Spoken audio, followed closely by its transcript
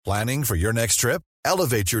Planning for your next trip?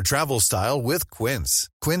 Elevate your travel style with Quince.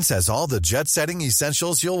 Quince has all the jet-setting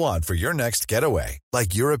essentials you'll want for your next getaway,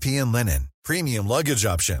 like European linen, premium luggage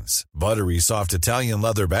options, buttery soft Italian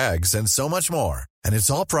leather bags, and so much more. And it's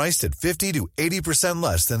all priced at 50 to 80%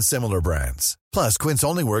 less than similar brands. Plus, Quince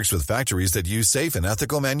only works with factories that use safe and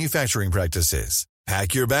ethical manufacturing practices.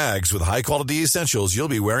 Pack your bags with high-quality essentials you'll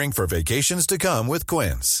be wearing for vacations to come with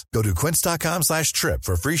Quince. Go to quince.com/trip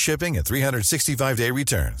for free shipping and 365-day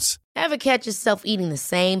returns. Ever catch yourself eating the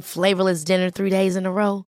same flavorless dinner 3 days in a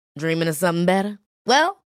row? Dreaming of something better?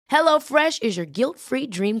 Well, HelloFresh is your guilt-free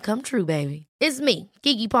dream come true, baby. It's me,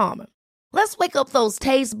 Keke Palmer. Let's wake up those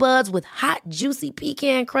taste buds with hot, juicy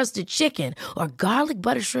pecan-crusted chicken or garlic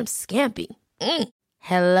butter shrimp scampi.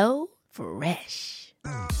 Hello Fresh.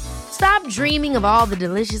 Stop dreaming of all the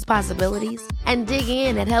delicious possibilities and dig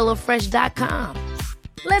in at HelloFresh.com.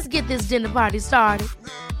 Let's get this dinner party started.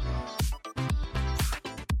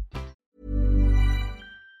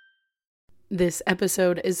 This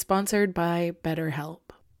episode is sponsored by BetterHelp.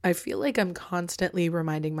 I feel like I'm constantly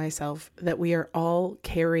reminding myself that we are all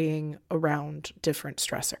carrying around different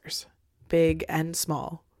stressors, big and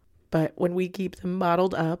small. But when we keep them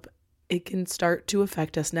bottled up, it can start to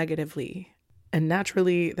affect us negatively. And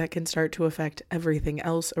naturally, that can start to affect everything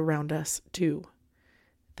else around us too.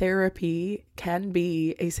 Therapy can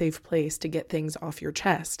be a safe place to get things off your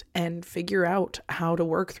chest and figure out how to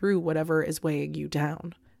work through whatever is weighing you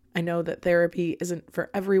down. I know that therapy isn't for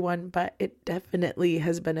everyone, but it definitely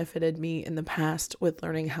has benefited me in the past with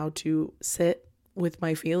learning how to sit with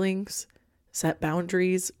my feelings, set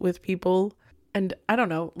boundaries with people, and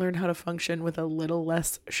learn how to function with a little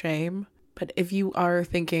less shame. But if you are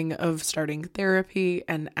thinking of starting therapy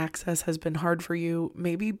and access has been hard for you,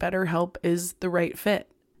 maybe BetterHelp is the right fit.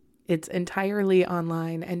 It's entirely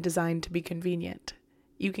online and designed to be convenient.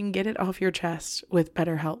 You can get it off your chest with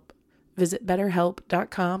BetterHelp. Visit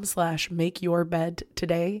BetterHelp.com/makeyourbed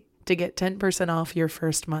today to get 10% off your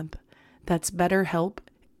first month. That's BetterHelp,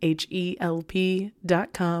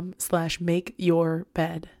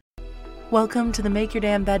 HELP.com/makeyourbed. Welcome to the Make Your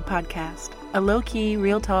Damn Bed podcast, a low-key,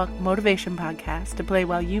 real-talk motivation podcast to play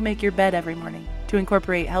while you make your bed every morning to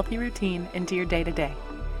incorporate healthy routine into your day-to-day,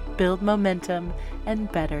 build momentum, and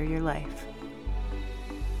better your life.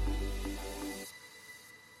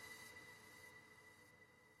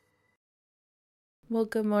 Well,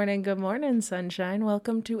 good morning, sunshine.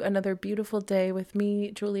 Welcome to another beautiful day with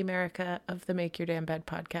me, Julie Merica of the Make Your Damn Bed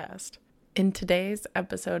podcast. In today's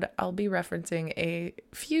episode, I'll be referencing a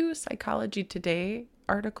few Psychology Today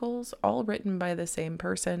articles, all written by the same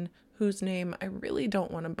person, whose name I really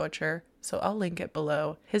don't want to butcher, so I'll link it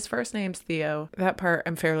below. His first name's Theo. That part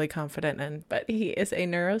I'm fairly confident in, but he is a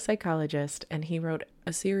neuropsychologist, and he wrote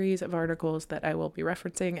a series of articles that I will be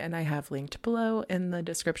referencing, and I have linked below in the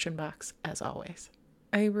description box, as always.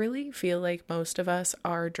 I really feel like most of us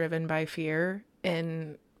are driven by fear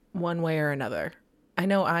in one way or another. I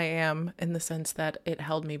know I am, in the sense that it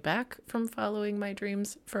held me back from following my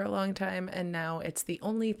dreams for a long time, and now it's the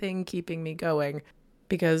only thing keeping me going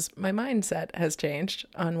because my mindset has changed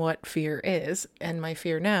on what fear is, and my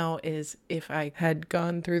fear now is if I had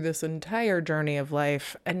gone through this entire journey of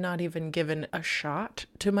life and not even given a shot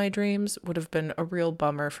to my dreams would have been a real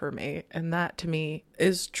bummer for me, and that to me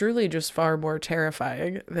is truly just far more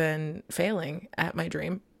terrifying than failing at my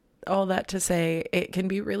dream. All that to say, it can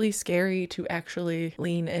be really scary to actually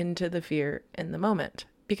lean into the fear in the moment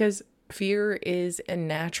because fear is a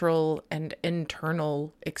natural and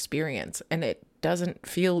internal experience and it doesn't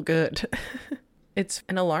feel good. It's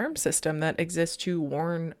an alarm system that exists to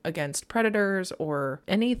warn against predators or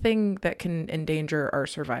anything that can endanger our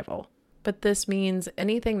survival. But this means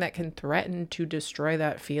anything that can threaten to destroy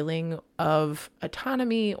that feeling of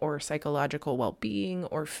autonomy or psychological well-being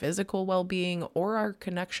or physical well-being or our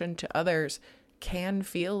connection to others can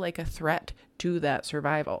feel like a threat to that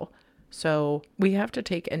survival. So we have to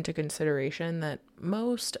take into consideration that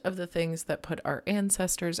most of the things that put our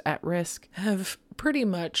ancestors at risk have pretty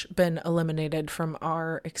much been eliminated from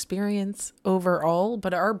our experience overall,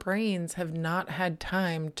 but our brains have not had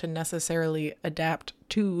time to necessarily adapt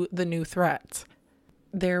to the new threats.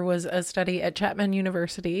 There was a study at Chapman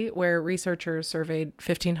University where researchers surveyed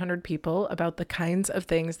 1,500 people about the kinds of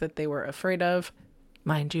things that they were afraid of.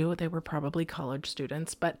 Mind you, they were probably college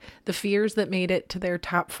students, but the fears that made it to their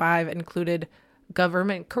top 5 included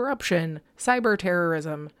government corruption, cyber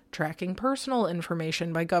terrorism, tracking personal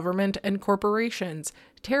information by government and corporations,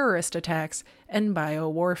 terrorist attacks, and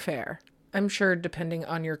biowarfare. I'm sure depending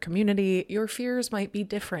on your community, your fears might be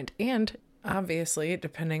different, and Obviously,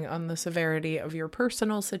 depending on the severity of your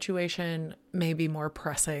personal situation, may be more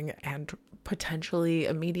pressing and potentially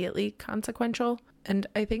immediately consequential. And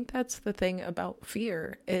I think that's the thing about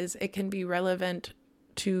fear, is it can be relevant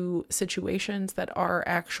to situations that are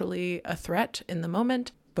actually a threat in the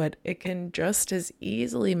moment, but it can just as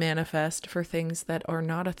easily manifest for things that are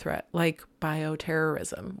not a threat, like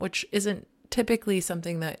bioterrorism, which isn't typically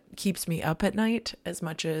something that keeps me up at night as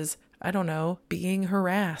much as, I don't know, being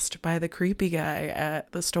harassed by the creepy guy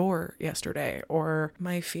at the store yesterday, or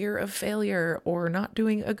my fear of failure, or not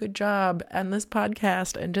doing a good job on this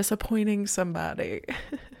podcast and disappointing somebody.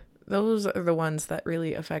 Those are the ones that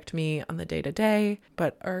really affect me on the day-to-day,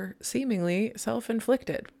 but are seemingly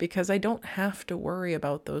self-inflicted because I don't have to worry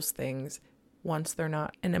about those things once they're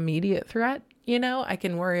not an immediate threat. You know, I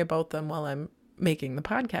can worry about them while I'm making the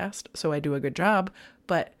podcast, so I do a good job,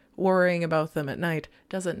 but worrying about them at night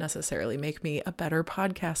doesn't necessarily make me a better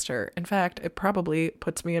podcaster. In fact, it probably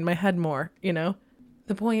puts me in my head more, you know?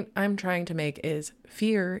 The point I'm trying to make is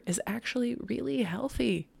fear is actually really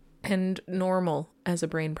healthy and normal as a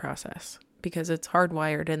brain process because it's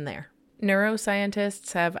hardwired in there.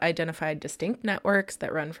 Neuroscientists have identified distinct networks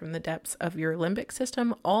that run from the depths of your limbic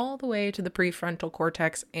system all the way to the prefrontal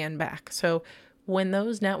cortex and back. So when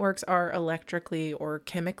those networks are electrically or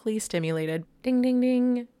chemically stimulated, ding, ding,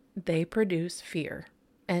 ding, they produce fear.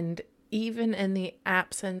 And even in the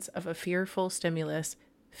absence of a fearful stimulus,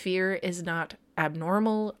 fear is not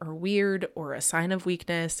abnormal or weird or a sign of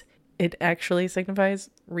weakness. It actually signifies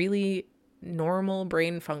really normal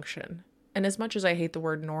brain function. And as much as I hate the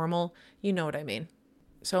word normal, you know what I mean.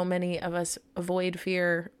 So many of us avoid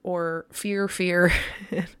fear or fear,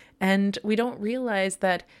 and we don't realize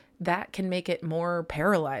that that can make it more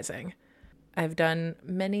paralyzing. I've done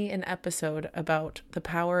many an episode about the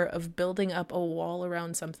power of building up a wall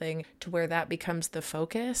around something to where that becomes the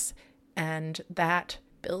focus, and that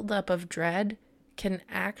buildup of dread can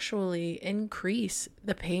actually increase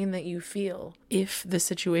the pain that you feel if the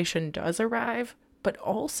situation does arrive, but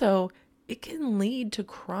also it can lead to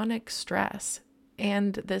chronic stress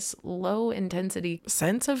and this low intensity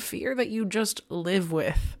sense of fear that you just live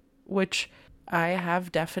with, which I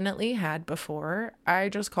have definitely had before. I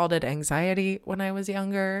just called it anxiety when I was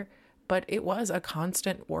younger, but it was a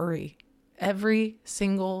constant worry. Every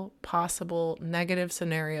single possible negative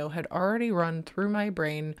scenario had already run through my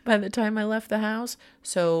brain by the time I left the house.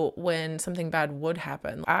 So when something bad would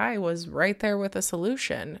happen, I was right there with a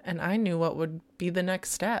solution and I knew what would be the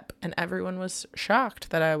next step. And everyone was shocked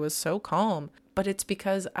that I was so calm. But it's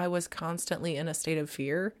because I was constantly in a state of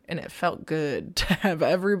fear and it felt good to have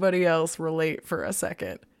everybody else relate for a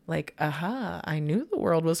second. Like, aha, I knew the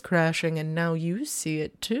world was crashing and now you see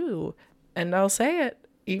it too. And I'll say it.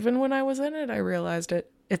 Even when I was in it, I realized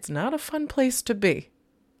it. It's not a fun place to be.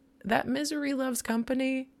 That misery loves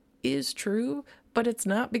company is true, but it's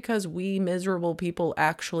not because we miserable people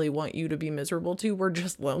actually want you to be miserable too. We're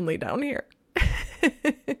just lonely down here.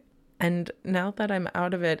 And now that I'm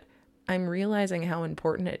out of it, I'm realizing how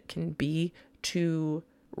important it can be to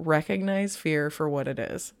recognize fear for what it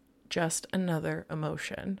is. Just another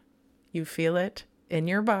emotion. You feel it in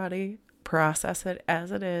your body, process it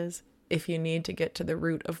as it is. If you need to get to the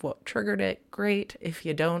root of what triggered it, great. If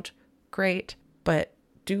you don't, great. But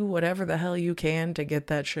do whatever the hell you can to get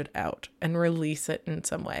that shit out and release it in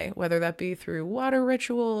some way, whether that be through water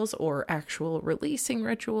rituals or actual releasing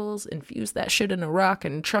rituals. Infuse that shit in a rock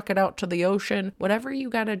and chuck it out to the ocean. Whatever you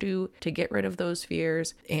gotta do to get rid of those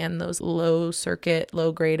fears and those low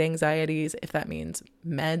grade anxieties, if that means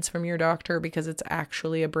meds from your doctor because it's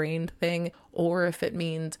actually a brain thing, or if it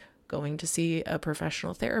means going to see a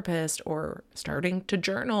professional therapist or starting to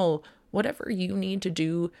journal, whatever you need to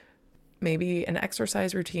do, maybe an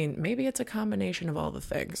exercise routine, maybe it's a combination of all the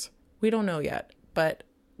things. We don't know yet, but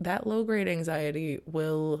that low-grade anxiety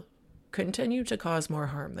will continue to cause more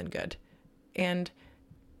harm than good. And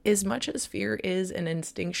as much as fear is an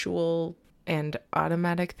instinctual and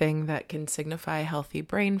automatic thing that can signify healthy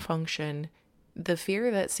brain function, the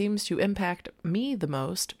fear that seems to impact me the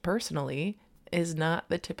most personally is not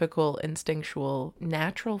the typical instinctual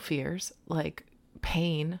natural fears like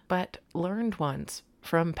pain, but learned ones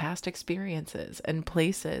from past experiences and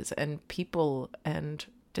places and people and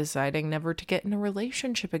deciding never to get in a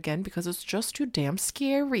relationship again because it's just too damn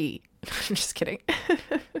scary. Just kidding.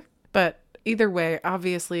 But either way,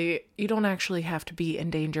 obviously, you don't actually have to be in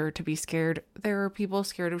danger to be scared. There are people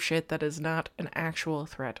scared of shit that is not an actual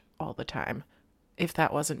threat all the time. If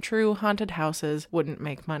that wasn't true, haunted houses wouldn't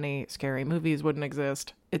make money, scary movies wouldn't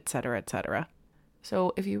exist, etc., etc.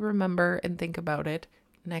 So if you remember and think about it,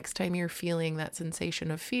 next time you're feeling that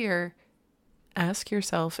sensation of fear, Ask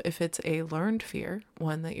yourself if it's a learned fear,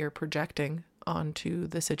 one that you're projecting onto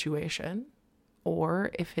the situation,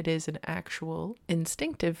 or if it is an actual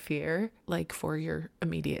instinctive fear, like for your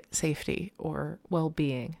immediate safety or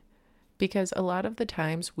well-being. Because a lot of the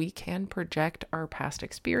times we can project our past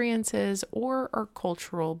experiences or our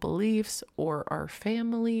cultural beliefs or our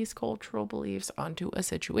family's cultural beliefs onto a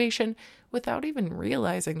situation without even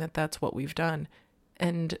realizing that that's what we've done.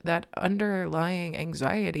 And that underlying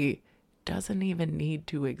anxiety doesn't even need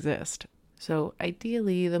to exist. So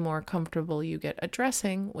ideally, the more comfortable you get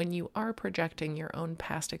addressing when you are projecting your own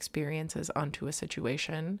past experiences onto a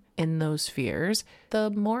situation in those fears,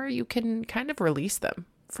 the more you can kind of release them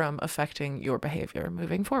from affecting your behavior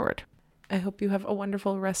moving forward. I hope you have a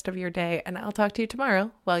wonderful rest of your day, and I'll talk to you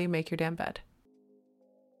tomorrow while you make your damn bed.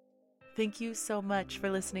 Thank you so much for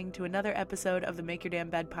listening to another episode of the Make Your Damn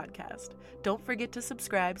Bed podcast. Don't forget to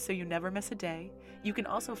subscribe so you never miss a day. You can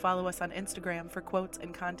also follow us on Instagram for quotes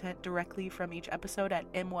and content directly from each episode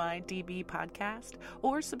at MYDB Podcast,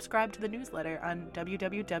 or subscribe to the newsletter on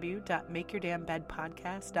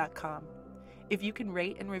www.makeyourdamnbedpodcast.com. If you can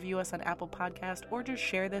rate and review us on Apple Podcast, or just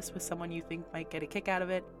share this with someone you think might get a kick out of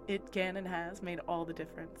it, it can and has made all the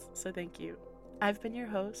difference. So thank you. I've been your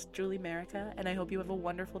host, Julie Merica, and I hope you have a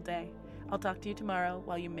wonderful day. I'll talk to you tomorrow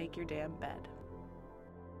while you make your damn bed.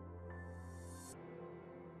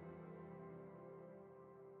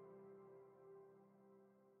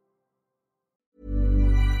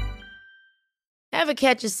 Ever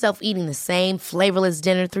catch yourself eating the same flavorless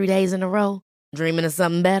dinner 3 days in a row? Dreaming of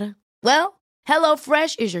something better? Well,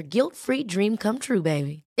 HelloFresh is your guilt-free dream come true,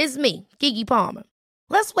 baby. It's me, Keke Palmer.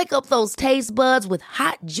 Let's wake up those taste buds with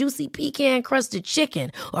hot, juicy pecan-crusted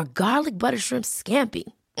chicken or garlic butter shrimp scampi.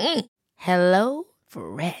 Hello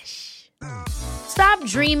Fresh. Stop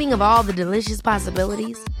dreaming of all the delicious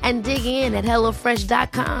possibilities and dig in at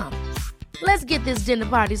HelloFresh.com. Let's get this dinner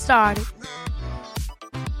party started.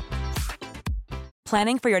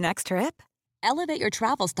 Planning for your next trip? Elevate your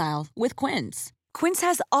travel style with Quince. Quince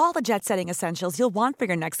has all the jet-setting essentials you'll want for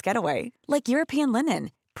your next getaway, like European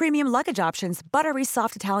linen, premium luggage options, buttery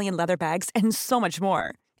soft Italian leather bags, and so much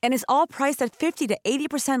more. And is all priced at 50 to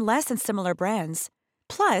 80% less than similar brands.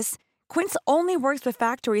 Plus, Quince only works with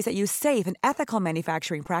factories that use safe and ethical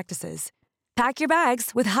manufacturing practices. Pack your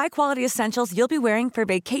bags with high-quality essentials you'll be wearing for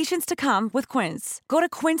vacations to come with Quince. Go to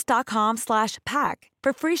quince.com/pack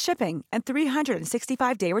for free shipping and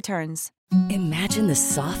 365-day returns. Imagine the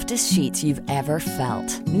softest sheets you've ever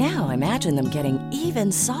felt. Now imagine them getting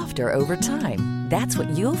even softer over time. That's what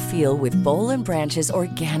you'll feel with Boll & Branch's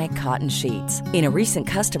organic cotton sheets. In a recent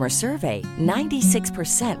customer survey,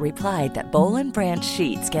 96% replied that Boll & Branch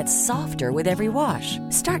sheets get softer with every wash.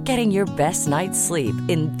 Start getting your best night's sleep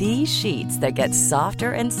in these sheets that get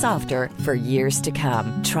softer and softer for years to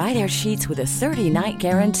come. Try their sheets with a 30-night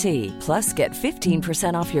guarantee. Plus, get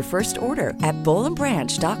 15% off your first order at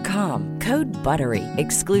bollandbranch.com. Code BUTTERY.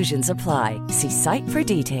 Exclusions apply. See site for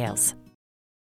details.